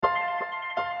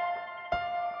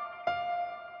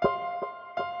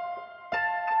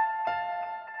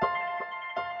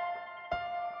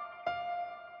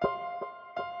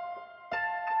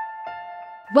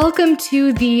Welcome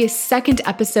to the second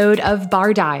episode of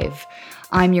Bar Dive.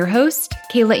 I'm your host,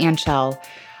 Kayla Anchel.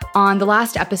 On the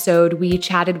last episode, we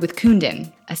chatted with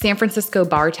Kundin, a San Francisco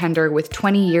bartender with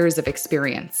 20 years of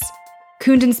experience.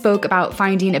 Kundin spoke about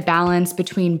finding a balance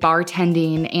between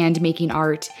bartending and making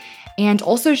art, and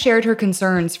also shared her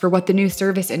concerns for what the new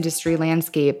service industry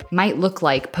landscape might look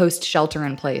like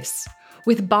post-shelter-in-place.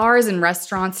 With bars and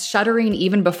restaurants shuttering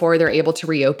even before they're able to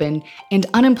reopen and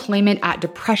unemployment at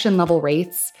depression-level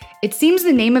rates, it seems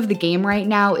the name of the game right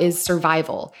now is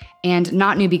survival and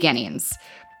not new beginnings.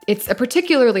 It's a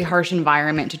particularly harsh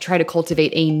environment to try to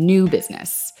cultivate a new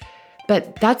business.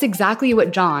 But that's exactly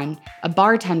what John, a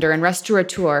bartender and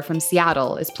restaurateur from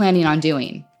Seattle, is planning on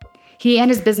doing. He and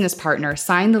his business partner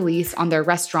signed the lease on their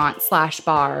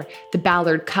restaurant/bar, the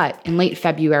Ballard Cut, in late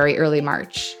February, early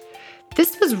March.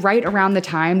 This was right around the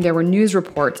time there were news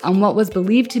reports on what was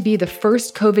believed to be the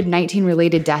first COVID-19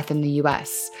 related death in the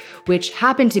US, which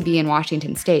happened to be in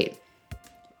Washington state.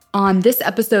 On this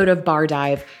episode of Bar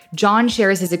Dive, John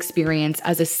shares his experience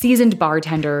as a seasoned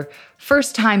bartender,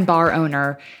 first-time bar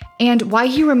owner, and why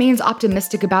he remains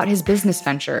optimistic about his business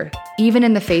venture, even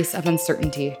in the face of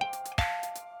uncertainty.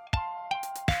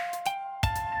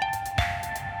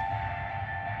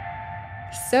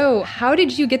 So, how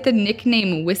did you get the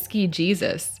nickname Whiskey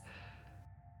Jesus?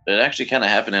 It actually kind of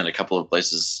happened in a couple of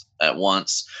places at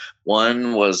once.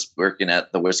 One was working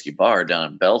at the whiskey bar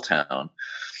down in Belltown.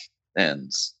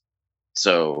 And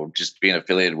so just being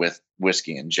affiliated with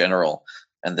whiskey in general,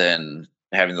 and then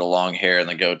having the long hair and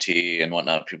the goatee and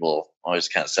whatnot, people always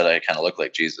kind of said I kind of look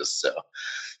like Jesus. So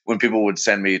when people would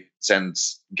send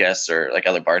guests or like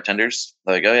other bartenders,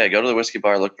 they're like, oh yeah, go to the whiskey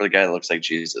bar, look for the guy that looks like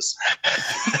Jesus.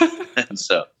 And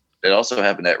so it also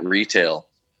happened at retail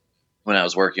when I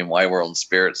was working Y World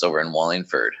Spirits over in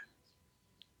Wallingford,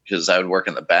 because I would work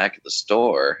in the back of the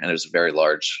store, and it was a very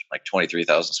large, like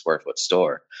 23,000 square foot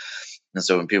store. And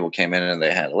so when people came in and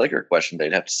they had a liquor question,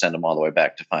 they'd have to send them all the way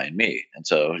back to find me. And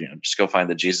so, just go find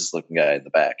the Jesus looking guy in the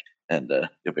back and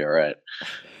you'll be all right.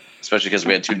 Especially because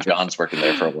we had two Johns working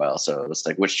there for a while. So it's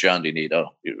like, which John do you need? Oh,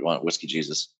 you want Whiskey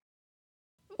Jesus.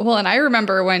 Well, and I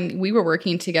remember when we were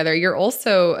working together, you're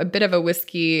also a bit of a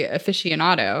whiskey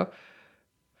aficionado.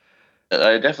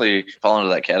 I definitely fall into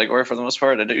that category for the most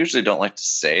part. I usually don't like to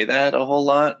say that a whole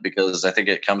lot because I think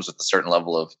it comes with a certain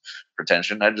level of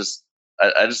pretension. I just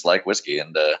like whiskey,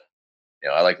 and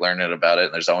I like learning about it.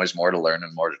 And there's always more to learn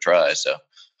and more to try. So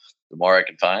the more I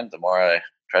can find, the more I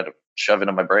try to shove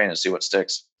into my brain and see what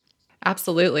sticks.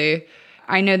 Absolutely.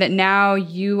 I know that now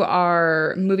you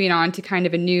are moving on to kind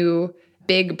of a new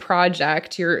big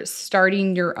project. You're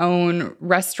starting your own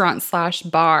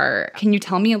restaurant/bar. Can you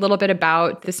tell me a little bit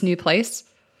about this new place?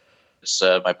 It's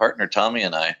my partner, Tommy,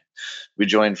 and I. We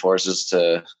joined forces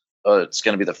it's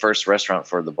going to be the first restaurant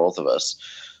for the both of us.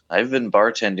 I've been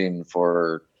bartending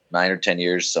for 9 or 10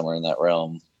 years, somewhere in that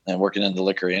realm, and working in the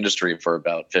liquor industry for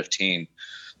about 15.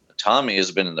 Tommy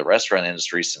has been in the restaurant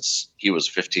industry since he was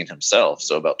 15 himself,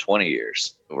 so about 20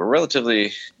 years. We're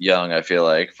relatively young, I feel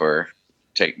like, for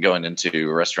going into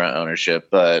restaurant ownership,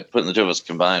 but putting the two of us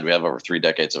combined, we have over 3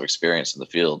 decades of experience in the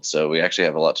field, so we actually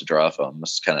have a lot to draw from.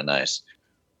 This is kind of nice.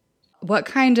 What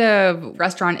kind of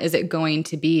restaurant is it going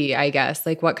to be, I guess?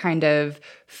 Like, what kind of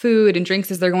food and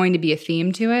drinks? Is there going to be a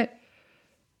theme to it?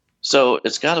 So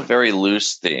it's got a very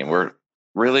loose theme. We're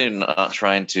really not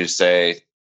trying to say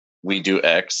we do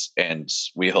X and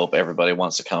we hope everybody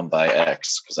wants to come buy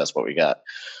X, because that's what we got.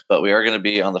 But we are going to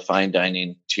be on the fine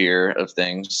dining tier of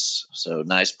things. So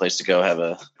nice place to go have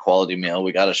a quality meal.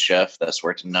 We got a chef that's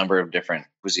worked in a number of different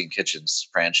cuisine kitchens,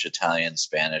 French, Italian,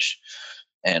 Spanish.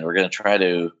 And we're going to try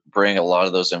to bring a lot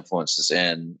of those influences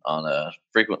in on a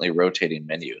frequently rotating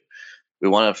menu. We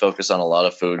want to focus on a lot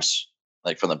of foods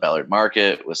like from the Ballard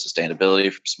Market with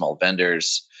sustainability from small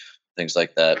vendors, things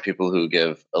like that. People who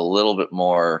give a little bit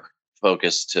more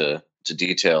focus to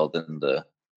detail than the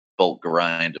bulk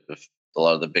grind of a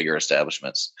lot of the bigger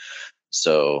establishments.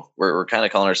 So we're kind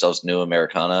of calling ourselves New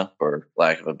Americana, for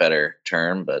lack of a better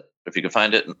term. But if you can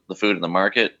find it in the food in the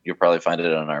market, you'll probably find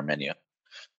it on our menu.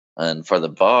 And for the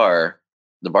bar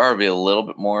will be a little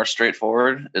bit more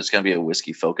straightforward. It's going to be a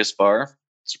whiskey-focused bar.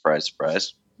 Surprise,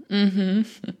 surprise. Mm-hmm.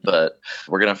 But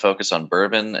we're going to focus on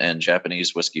bourbon and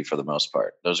Japanese whiskey for the most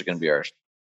part. Those are going to be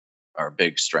our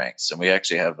big strengths. And we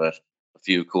actually have a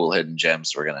few cool hidden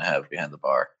gems we're going to have behind the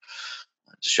bar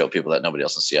to show people that nobody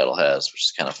else in Seattle has, which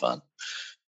is kind of fun.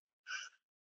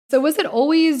 So was it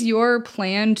always your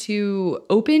plan to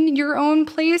open your own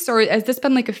place, or has this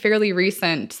been like a fairly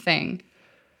recent thing?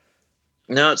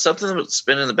 No, it's something that's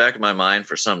been in the back of my mind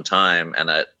for some time, and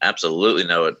I absolutely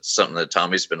know it's something that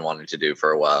Tommy's been wanting to do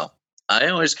for a while. I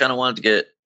always kind of wanted to get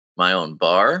my own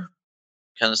bar,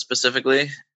 kind of specifically,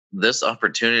 this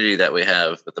opportunity that we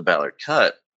have with the Ballard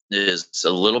Cut is a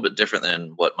little bit different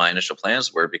than what my initial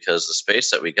plans were, because the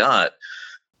space that we got,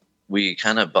 we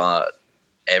kind of bought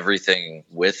everything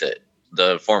with it.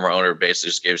 The former owner basically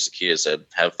just gave us the key and said,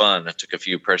 have fun. I took a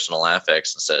few personal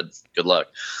affects and said, good luck.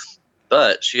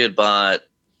 But she had bought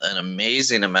an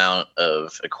amazing amount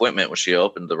of equipment when she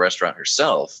opened the restaurant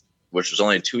herself, which was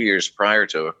only 2 years prior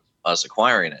to us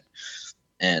acquiring it.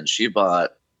 And she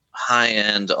bought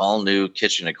high-end, all-new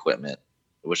kitchen equipment,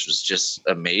 which was just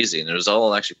amazing. It was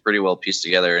all actually pretty well pieced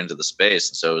together into the space.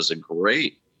 And so it was a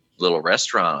great little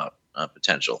restaurant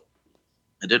potential.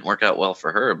 It didn't work out well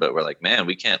for her, but we're like, man,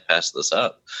 we can't pass this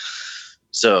up.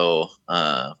 So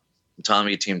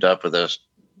Tommy teamed up with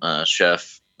a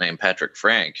chef named Patrick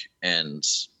Frank, and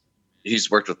he's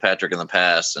worked with Patrick in the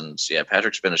past. And yeah,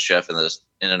 Patrick's been a chef in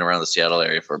and around the Seattle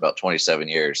area for about 27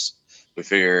 years. We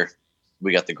figure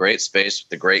we got the great space,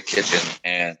 the great kitchen,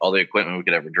 and all the equipment we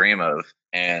could ever dream of,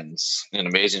 and an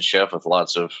amazing chef with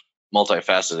lots of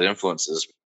multifaceted influences.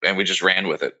 And we just ran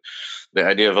with it. The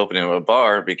idea of opening up a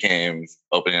bar became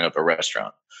opening up a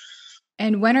restaurant.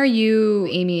 And when are you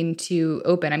aiming to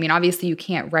open? I mean, obviously you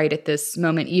can't right at this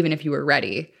moment, even if you were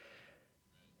ready.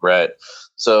 Right.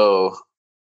 So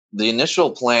the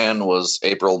initial plan was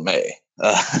April, May.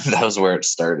 That was where it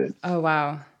started. Oh,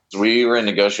 wow. We were in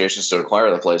negotiations to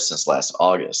acquire the place since last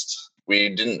August. We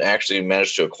didn't actually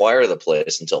manage to acquire the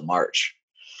place until March,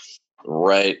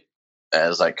 right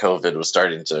as like COVID was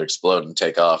starting to explode and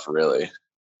take off, really.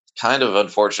 Kind of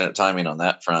unfortunate timing on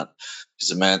that front, because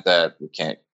it meant that we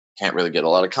can't really get a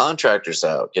lot of contractors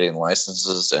out. Getting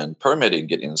licenses and permitting,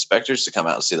 getting inspectors to come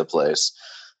out and see the place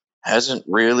hasn't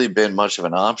really been much of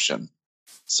an option.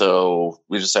 So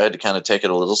we decided to kind of take it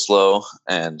a little slow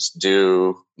and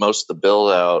do most of the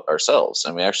build out ourselves.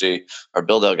 And our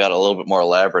build out got a little bit more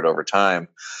elaborate over time,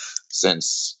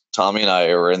 since Tommy and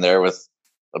I were in there with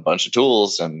a bunch of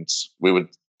tools, and we would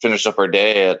finish up our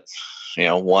day at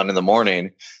 1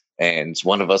 a.m, and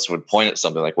one of us would point at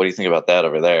something like, what do you think about that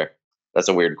over there? That's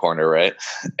a weird corner, right?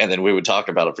 And then we would talk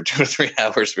about it for 2 or 3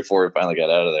 hours before we finally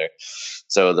got out of there.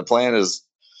 So the plan is,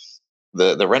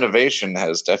 the renovation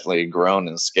has definitely grown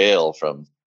in scale from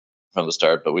the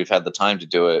start, but we've had the time to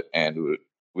do it, and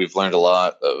we've learned a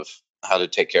lot of how to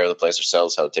take care of the place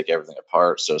ourselves, how to take everything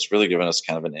apart. So it's really given us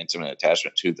kind of an intimate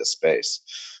attachment to the space,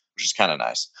 which is kind of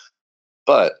nice.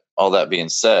 But all that being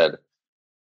said,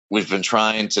 we've been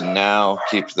trying to now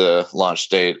keep the launch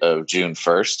date of June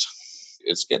 1st.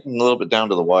 It's getting a little bit down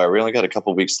to the wire. We only got a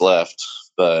couple weeks left,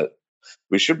 but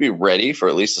we should be ready for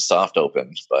at least a soft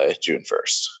open by June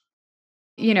 1st.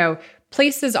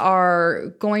 Places are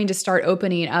going to start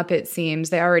opening up, it seems.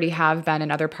 They already have been in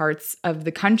other parts of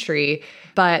the country,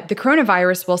 but the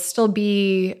coronavirus will still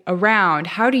be around.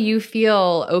 How do you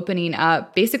feel opening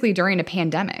up basically during a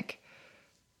pandemic?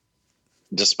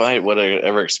 Despite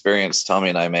whatever experience Tommy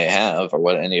and I may have, or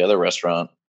what any other restaurant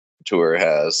tour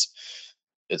has,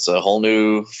 it's a whole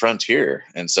new frontier.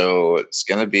 And so it's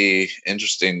going to be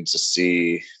interesting to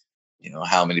see,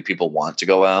 how many people want to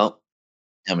go out,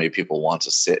 how many people want to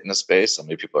sit in a space, how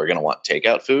many people are going to want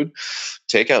takeout food.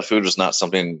 Takeout food was not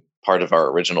something part of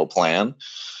our original plan,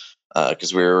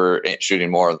 because we were shooting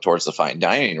more towards the fine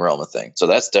dining realm of things. So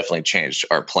that's definitely changed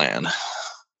our plan.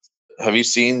 Have you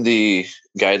seen the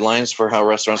guidelines for how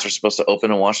restaurants are supposed to open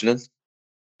in Washington?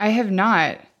 I have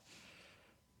not.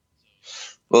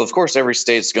 Well, of course, every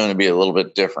state's going to be a little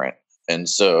bit different. And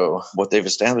so what they've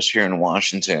established here in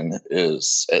Washington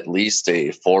is at least a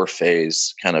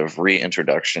 4-phase kind of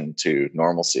reintroduction to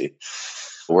normalcy.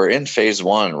 We're in phase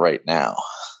 1 right now.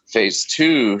 Phase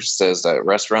 2 says that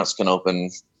restaurants can open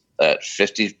at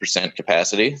 50%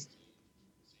 capacity.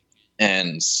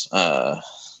 And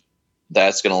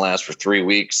that's going to last for 3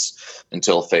 weeks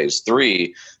until phase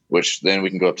 3, which then we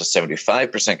can go up to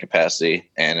 75% capacity.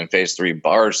 And in phase 3,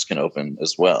 bars can open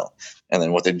as well. And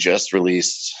then what they just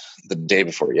released the day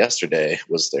before yesterday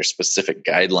was their specific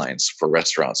guidelines for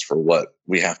restaurants for what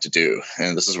we have to do.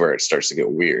 And this is where it starts to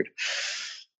get weird.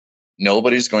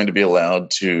 Nobody's going to be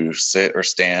allowed to sit or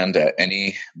stand at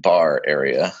any bar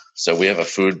area. So we have a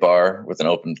food bar with an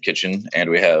open kitchen,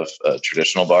 and we have a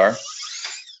traditional bar.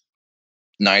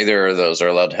 Neither of those are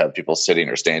allowed to have people sitting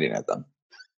or standing at them.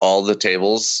 All the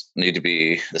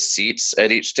seats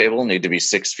at each table need to be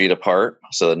 6 feet apart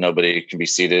so that nobody can be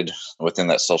seated within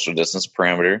that social distance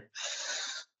parameter.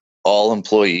 All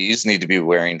employees need to be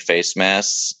wearing face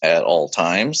masks at all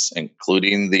times,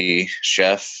 including the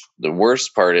chef. The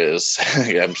worst part is,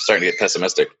 I'm starting to get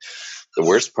pessimistic. The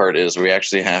worst part is we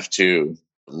actually have to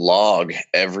log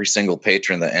every single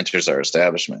patron that enters our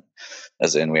establishment.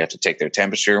 As in, we have to take their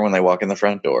temperature when they walk in the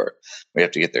front door. We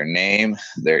have to get their name,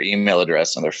 their email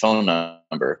address, and their phone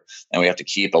number. And we have to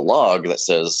keep a log that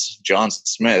says John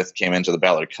Smith came into the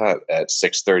Ballard Cut at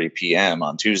 6:30 p.m.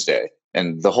 on Tuesday.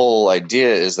 And the whole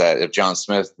idea is that if John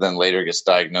Smith then later gets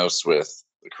diagnosed with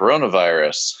the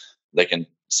coronavirus, they can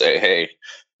say, hey,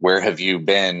 where have you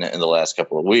been in the last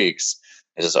couple of weeks?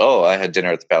 He says, oh, I had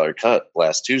dinner at the Ballard Cut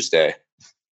last Tuesday.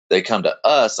 They come to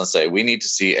us and say, we need to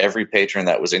see every patron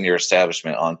that was in your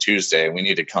establishment on Tuesday. We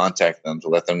need to contact them to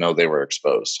let them know they were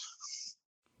exposed.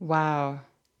 Wow.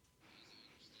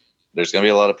 There's going to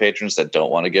be a lot of patrons that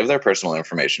don't want to give their personal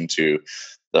information to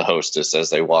the hostess as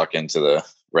they walk into the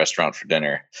restaurant for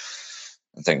dinner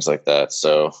and things like that.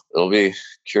 So it'll be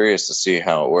curious to see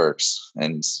how it works.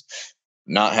 And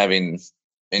not having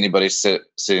anybody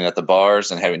sitting at the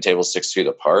bars and having tables 6 feet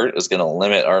apart is going to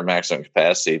limit our maximum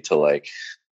capacity to, like,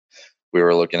 we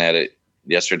were looking at it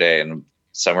yesterday, and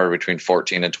somewhere between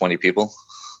 14 and 20 people.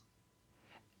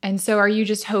 And so are you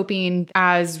just hoping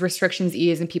as restrictions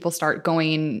ease and people start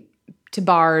going to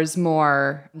bars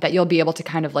more that you'll be able to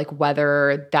kind of like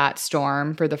weather that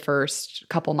storm for the first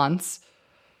couple months?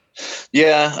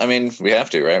 Yeah, I mean, we have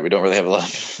to, right? We don't really have a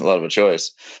lot of a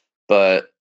choice.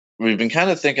 But we've been kind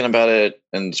of thinking about it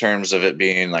in terms of it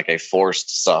being like a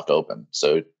forced soft open.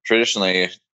 So traditionally,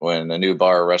 when a new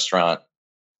bar or restaurant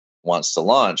wants to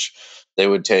launch, they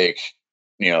would take,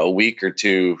 a week or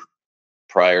two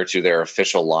prior to their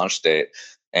official launch date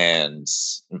and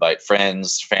invite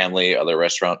friends, family, other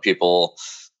restaurant people,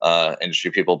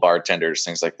 industry people, bartenders,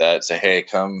 things like that. Say, hey,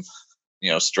 come,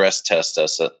 stress test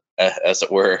us, as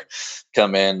it were.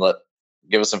 Come in,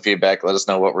 give us some feedback. Let us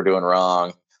know what we're doing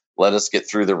wrong. Let us get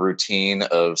through the routine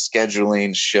of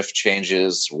scheduling, shift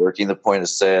changes, working the point of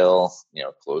sale,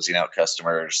 closing out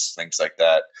customers, things like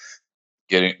that.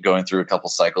 Going through a couple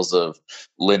cycles of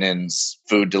linens,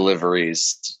 food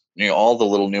deliveries, all the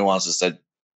little nuances that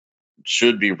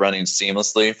should be running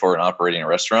seamlessly for an operating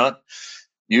restaurant.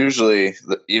 Usually,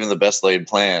 even the best laid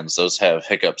plans, those have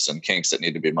hiccups and kinks that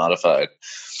need to be modified.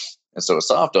 And so a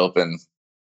soft open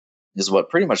is what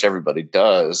pretty much everybody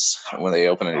does when they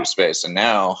open a new space. And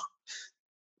now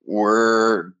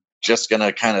we're just going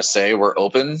to kind of say we're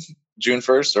open June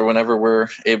 1st or whenever we're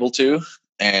able to.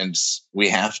 And we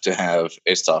have to have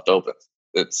a soft open.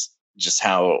 It's just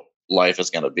how life is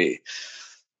going to be.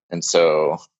 And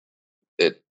so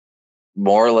it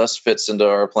more or less fits into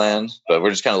our plan, but we're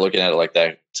just kind of looking at it like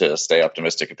that to stay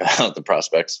optimistic about the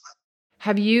prospects.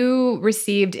 Have you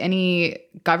received any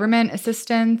government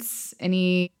assistance,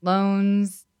 any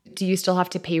loans? Do you still have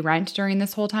to pay rent during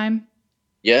this whole time?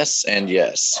 Yes and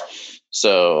yes.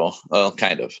 So, well,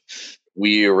 kind of.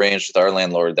 We arranged with our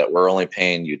landlord that we're only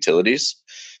paying utilities.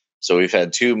 So we've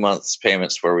had 2 months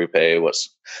payments where we pay what's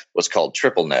called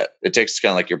triple net. It takes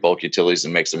kind of like your bulk utilities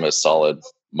and makes them a solid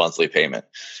monthly payment.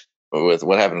 But with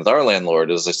what happened with our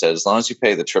landlord is they said, as long as you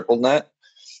pay the triple net,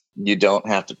 you don't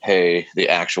have to pay the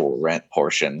actual rent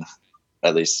portion,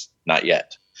 at least not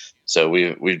yet. So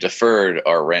we've deferred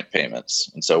our rent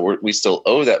payments. And so we still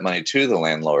owe that money to the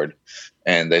landlord.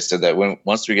 And they said that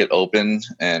once we get open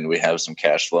and we have some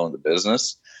cash flow in the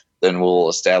business, then we'll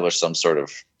establish some sort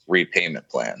of repayment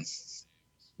plan.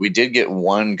 We did get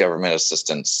one government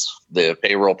assistance, the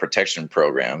Payroll Protection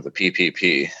Program, the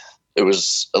PPP. It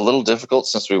was a little difficult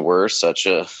since we were such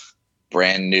a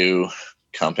brand new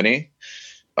company.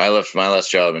 I left my last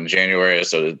job in January,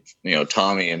 so did,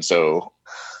 Tommy. And so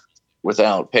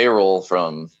without payroll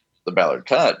from the Ballard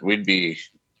Cut, we'd be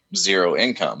zero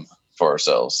income for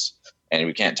ourselves. And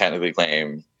we can't technically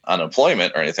claim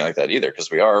unemployment or anything like that either,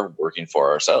 because we are working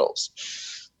for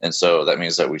ourselves. And so that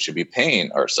means that we should be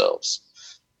paying ourselves.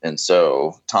 And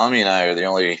so Tommy and I are the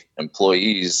only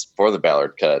employees for the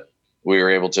Ballard Cut. We were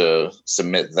able to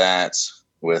submit that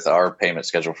with our payment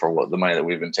schedule for the money that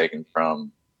we've been taking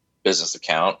from business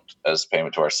account as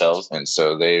payment to ourselves. And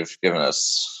so they've given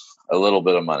us a little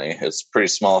bit of money. It's pretty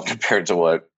small compared to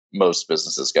what most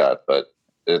businesses got, but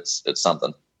it's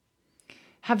something.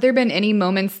 Have there been any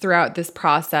moments throughout this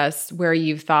process where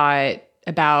you've thought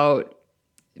about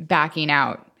backing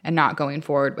out and not going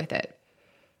forward with it?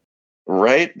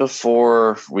 Right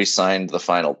before we signed the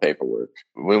final paperwork,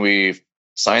 when we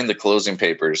signed the closing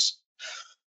papers,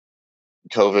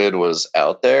 COVID was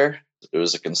out there. It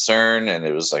was a concern, and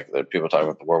it was like people talking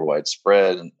about the worldwide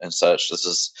spread and such. This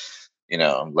is,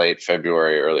 late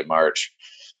February, early March.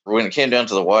 When it came down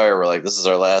to the wire, we're like, this is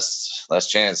our last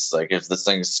chance. Like, if this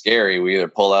thing's scary, we either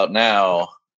pull out now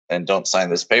and don't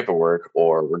sign this paperwork,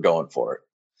 or we're going for it.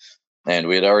 And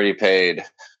we had already paid,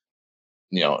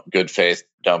 good faith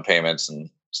down payments and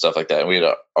stuff like that. And we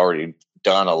had already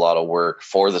done a lot of work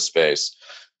for the space.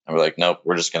 And we're like, nope,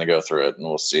 we're just going to go through it and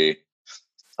we'll see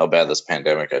how bad this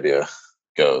pandemic idea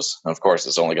goes. And of course,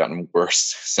 it's only gotten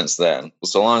worse since then.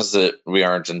 So long as we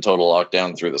aren't in total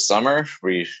lockdown through the summer,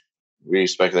 we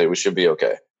speculate we should be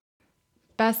okay.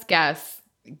 Best guess,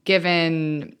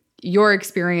 given your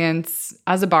experience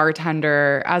as a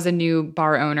bartender, as a new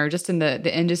bar owner, just in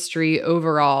the industry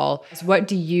overall, what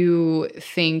do you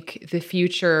think the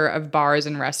future of bars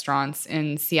and restaurants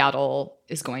in Seattle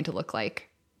is going to look like?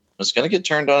 It's going to get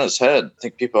turned on its head. I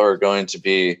think people are going to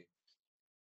be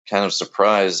kind of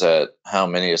surprised at how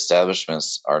many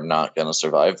establishments are not going to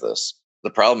survive this.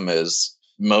 The problem is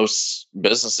most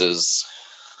businesses,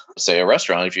 say a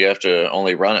restaurant, if you have to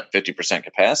only run at 50%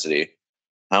 capacity,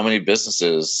 how many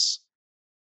businesses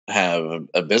have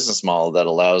a business model that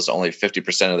allows only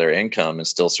 50% of their income and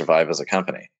still survive as a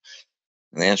company?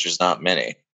 And the answer is not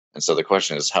many. And so the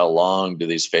question is, how long do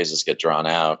these phases get drawn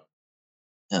out?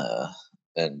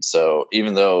 And so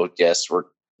even though, yes,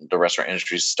 the restaurant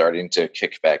industry is starting to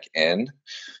kick back in,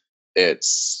 we're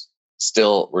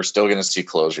still going to see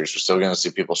closures. We're still going to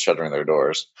see people shuttering their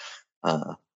doors.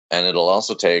 And it'll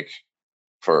also take,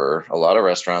 for a lot of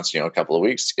restaurants, a couple of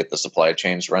weeks to get the supply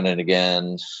chains running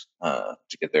again,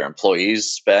 to get their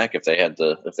employees back if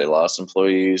they lost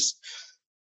employees.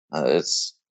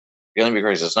 It's going to be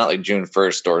crazy. It's not like June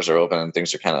 1st doors are open and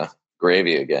things are kind of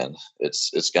gravy again.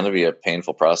 It's going to be a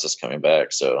painful process coming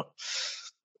back. So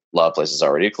a lot of places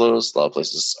already closed. A lot of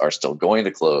places are still going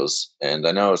to close. And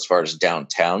I know as far as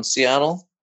downtown Seattle,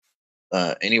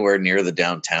 anywhere near the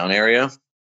downtown area,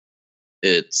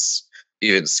 it's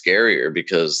even scarier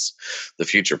because the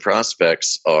future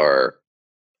prospects are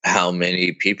how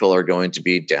many people are going to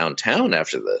be downtown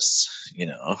after this.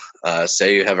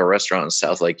 Say you have a restaurant in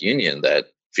South Lake Union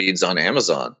that feeds on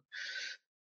Amazon.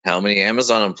 How many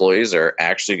Amazon employees are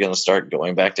actually going to start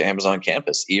going back to Amazon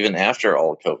campus even after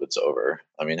all COVID's over?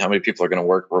 I mean, how many people are going to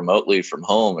work remotely from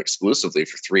home exclusively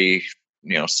for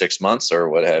 6 months or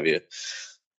what have you?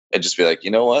 And just be like,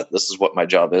 you know what? This is what my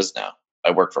job is now.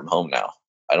 I work from home now.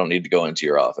 I don't need to go into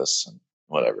your office and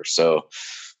whatever. So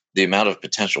the amount of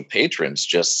potential patrons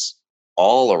just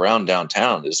all around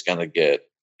downtown is going to get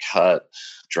cut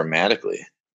dramatically.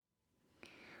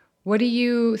 What do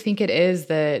you think it is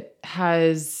that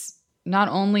has not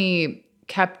only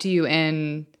kept you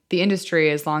in the industry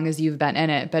as long as you've been in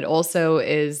it, but also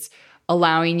is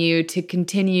allowing you to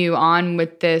continue on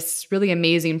with this really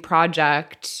amazing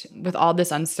project with all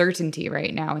this uncertainty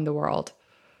right now in the world?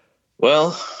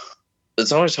 Well,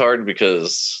 it's always hard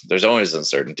because there's always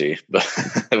uncertainty but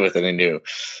with any new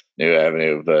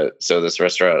avenue. But so this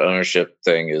restaurant ownership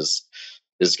thing is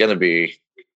going to be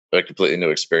a completely new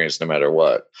experience no matter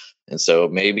what. And so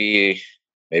maybe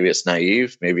it's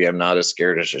naive. Maybe I'm not as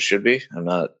scared as I should be. I'm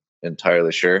not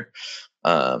entirely sure.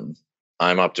 I'm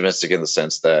optimistic in the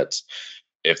sense that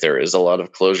if there is a lot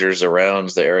of closures around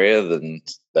the area, then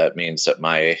that means that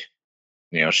my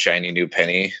shiny new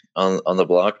penny on the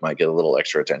block might get a little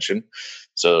extra attention.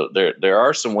 So there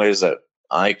are some ways that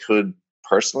I could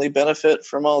personally benefit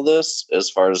from all this as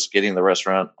far as getting the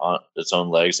restaurant on its own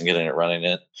legs and getting it running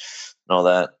it and all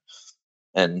that.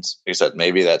 And like I said,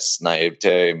 maybe that's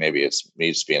naivete. Maybe it's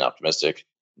me just being optimistic.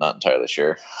 Not entirely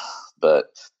sure. But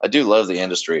I do love the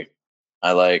industry.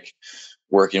 I like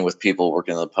working with people,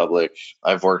 working in the public.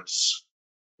 I've worked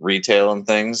retail and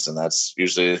things, and that's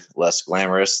usually less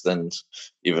glamorous than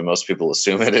even most people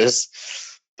assume it is.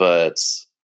 But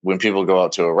when people go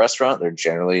out to a restaurant, they're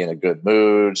generally in a good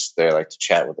mood. They like to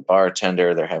chat with the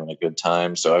bartender. They're having a good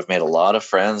time. So I've made a lot of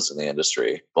friends in the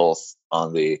industry, both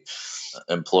on the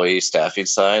employee staffing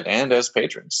side and as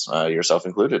patrons, yourself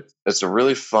included. It's a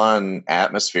really fun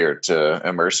atmosphere to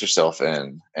immerse yourself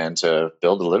in and to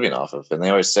build a living off of. And they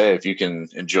always say, if you can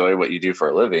enjoy what you do for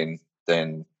a living,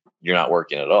 then you're not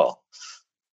working at all.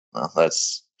 Well,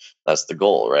 that's the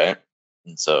goal, right?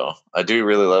 And so I do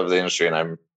really love the industry, and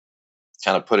I'm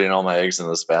kind of putting all my eggs in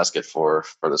this basket for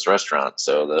this restaurant.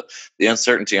 So the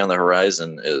uncertainty on the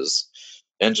horizon is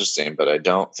interesting, but I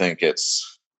don't think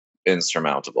it's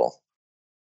insurmountable.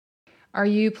 Are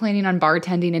you planning on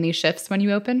bartending any shifts when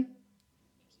you open?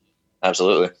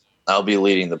 Absolutely. I'll be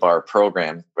leading the bar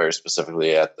program very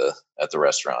specifically at the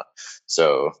restaurant.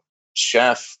 So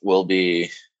chef will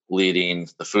be leading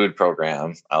the food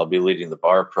program. I'll be leading the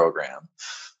bar program.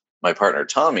 My partner,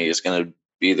 Tommy, is going to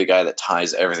be the guy that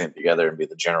ties everything together and be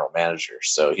the general manager.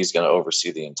 So he's going to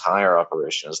oversee the entire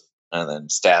operations and then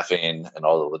staffing and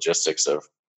all the logistics of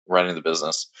running the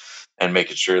business and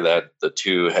making sure that the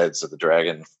two heads of the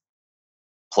dragon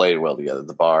played well together,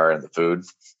 the bar and the food.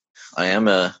 I am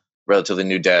a relatively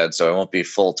new dad, so I won't be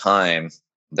full-time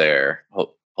there.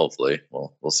 Hopefully,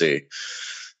 we'll see.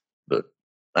 But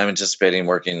I'm anticipating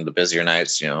working the busier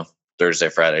nights, Thursday,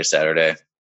 Friday, Saturday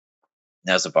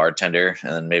as a bartender,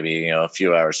 and then maybe, a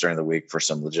few hours during the week for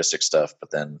some logistic stuff.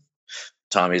 But then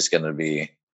Tommy's going to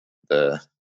be the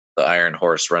iron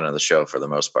horse running the show for the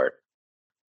most part.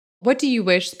 What do you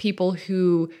wish people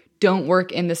who don't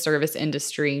work in the service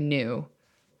industry knew?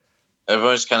 I've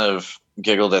always kind of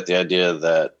giggled at the idea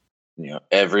that,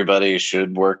 everybody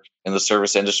should work in the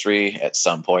service industry at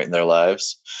some point in their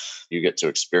lives. You get to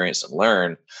experience and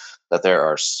learn that there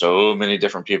are so many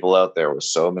different people out there with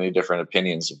so many different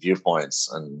opinions and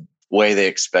viewpoints and way they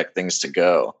expect things to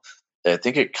go. I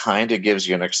think it kind of gives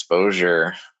you an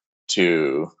exposure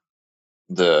to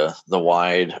the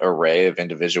wide array of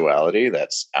individuality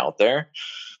that's out there.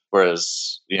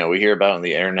 Whereas, we hear about on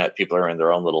the internet, people are in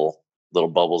their own little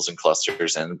bubbles and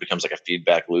clusters, and it becomes like a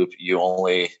feedback loop. You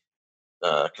only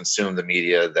consume the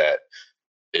media that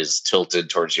is tilted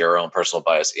towards your own personal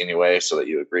bias anyway, so that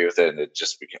you agree with it, and it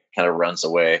just kind of runs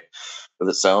away with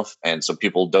itself. And so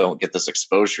people don't get this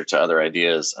exposure to other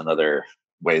ideas and other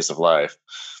ways of life.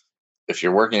 If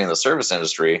you're working in the service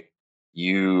industry,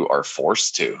 you are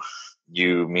forced to.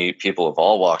 You meet people of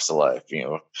all walks of life,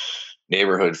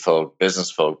 neighborhood folk, business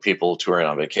folk, people touring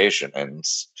on vacation, and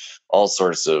all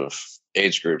sorts of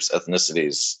age groups,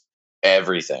 ethnicities,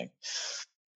 everything.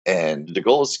 And the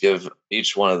goal is to give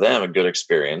each one of them a good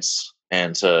experience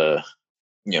and to,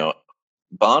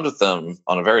 bond with them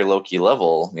on a very low-key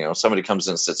level. Somebody comes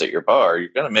in and sits at your bar, you're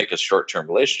going to make a short-term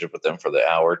relationship with them for the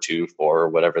hour, 2, 4,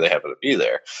 whatever they happen to be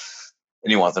there.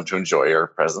 And you want them to enjoy your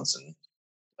presence, and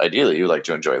ideally you like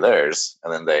to enjoy theirs,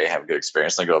 and then they have a good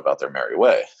experience and they go about their merry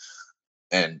way.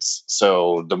 And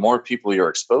so the more people you're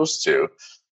exposed to,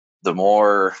 the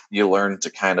more you learn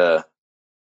to kind of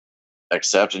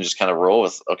accept and just kind of roll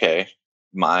with, okay,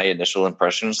 my initial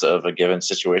impressions of a given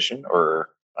situation or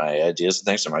my ideas and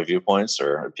things or my viewpoints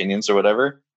or opinions or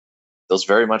whatever, those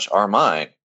very much are mine.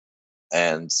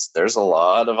 And there's a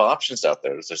lot of options out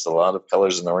there. There's a lot of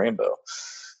colors in the rainbow.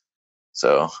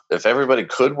 So if everybody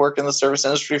could work in the service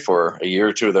industry for a year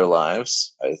or two of their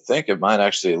lives, I think it might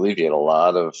actually alleviate a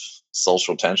lot of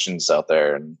social tensions out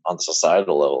there and on the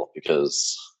societal level,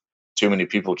 because too many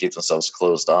people keep themselves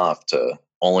closed off to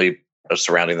only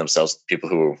surrounding themselves with people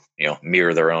who,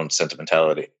 mirror their own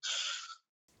sentimentality.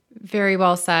 Very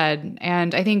well said.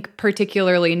 And I think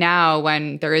particularly now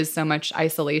when there is so much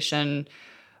isolation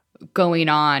going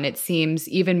on, it seems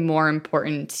even more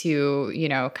important to,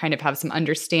 kind of have some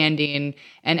understanding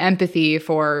and empathy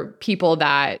for people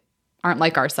that aren't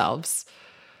like ourselves.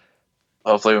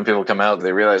 Hopefully when people come out,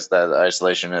 they realize that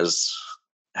isolation has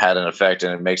had an effect,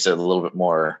 and it makes it a little bit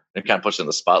more, it kind of puts it in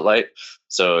the spotlight.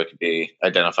 So it can be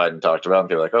identified and talked about and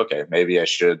be like, okay, maybe I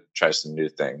should try some new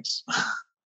things.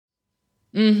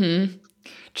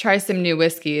 Try some new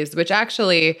whiskeys, which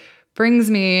actually brings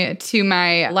me to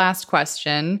my last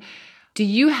question. Do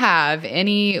you have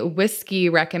any whiskey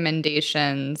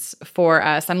recommendations for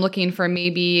us? I'm looking for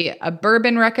maybe a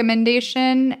bourbon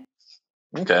recommendation.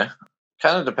 Okay.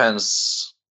 Kind of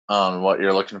depends on what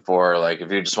you're looking for. Like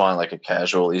if you just want like a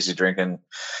casual, easy drinking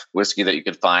whiskey that you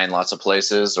could find lots of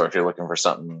places, or if you're looking for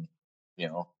something,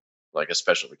 like a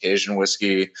special occasion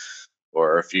whiskey,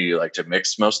 or if you like to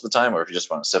mix most of the time, or if you just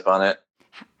want to sip on it.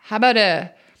 How about a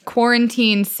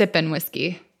quarantine sippin'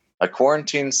 whiskey? A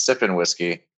quarantine sippin'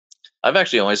 whiskey. I've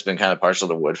actually always been kind of partial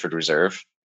to Woodford Reserve.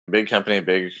 Big company,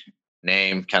 big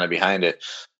name kind of behind it.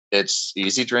 It's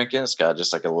easy drinking. It's got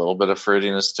just like a little bit of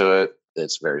fruitiness to it.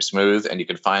 It's very smooth, and you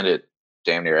can find it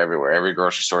damn near everywhere. Every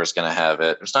grocery store is going to have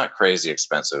it. It's not crazy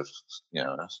expensive.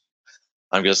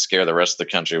 I'm going to scare the rest of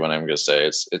the country when I'm going to say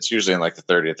it's usually in like the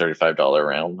 $30 to $35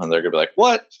 realm, and they're going to be like,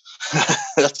 what?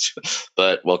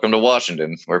 But welcome to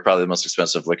Washington. We're probably the most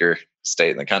expensive liquor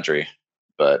state in the country.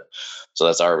 But so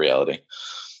that's our reality.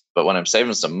 But when I'm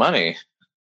saving some money,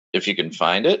 if you can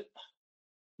find it,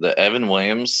 the Evan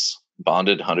Williams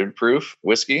bonded 100 proof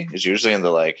whiskey is usually in the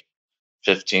like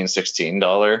 $15,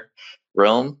 $16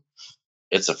 realm.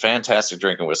 It's a fantastic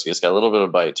drinking whiskey. It's got a little bit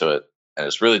of bite to it, and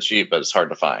it's really cheap, but it's hard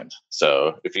to find.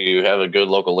 So if you have a good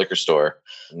local liquor store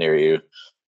near you,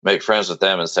 make friends with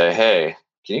them and say, hey,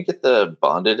 can you get the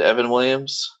bonded Evan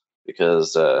Williams?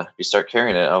 Because if you start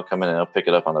carrying it, I'll come in and I'll pick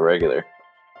it up on the regular.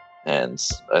 And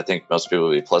I think most people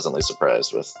will be pleasantly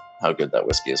surprised with how good that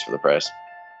whiskey is for the price.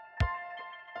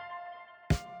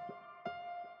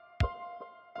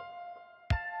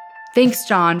 Thanks,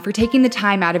 John, for taking the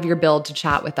time out of your build to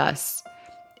chat with us.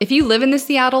 If you live in the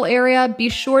Seattle area, be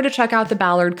sure to check out the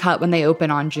Ballard Cut when they open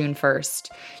on June 1st.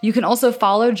 You can also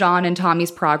follow John and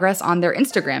Tommy's progress on their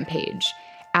Instagram page,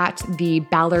 @the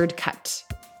Ballard Cut.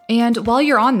 And while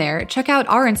you're on there, check out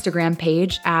our Instagram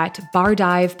page at Bar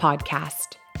Dive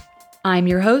Podcast. I'm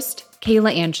your host,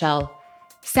 Kayla Anchel.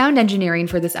 Sound engineering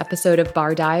for this episode of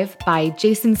Bar Dive by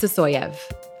Jason Sasoyev.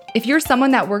 If you're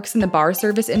someone that works in the bar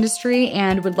service industry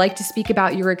and would like to speak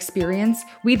about your experience,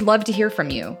 we'd love to hear from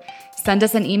you. Send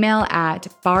us an email at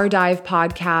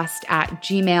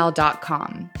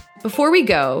bardivepodcast@gmail.com. Before we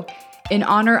go, in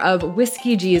honor of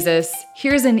Whiskey Jesus,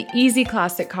 here's an easy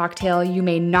classic cocktail you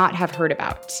may not have heard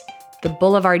about. The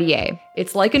Boulevardier.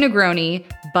 It's like a Negroni,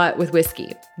 but with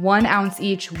whiskey. 1 ounce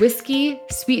each whiskey,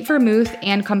 sweet vermouth,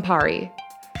 and Campari.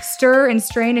 Stir and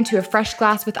strain into a fresh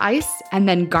glass with ice, and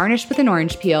then garnish with an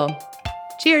orange peel.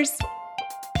 Cheers!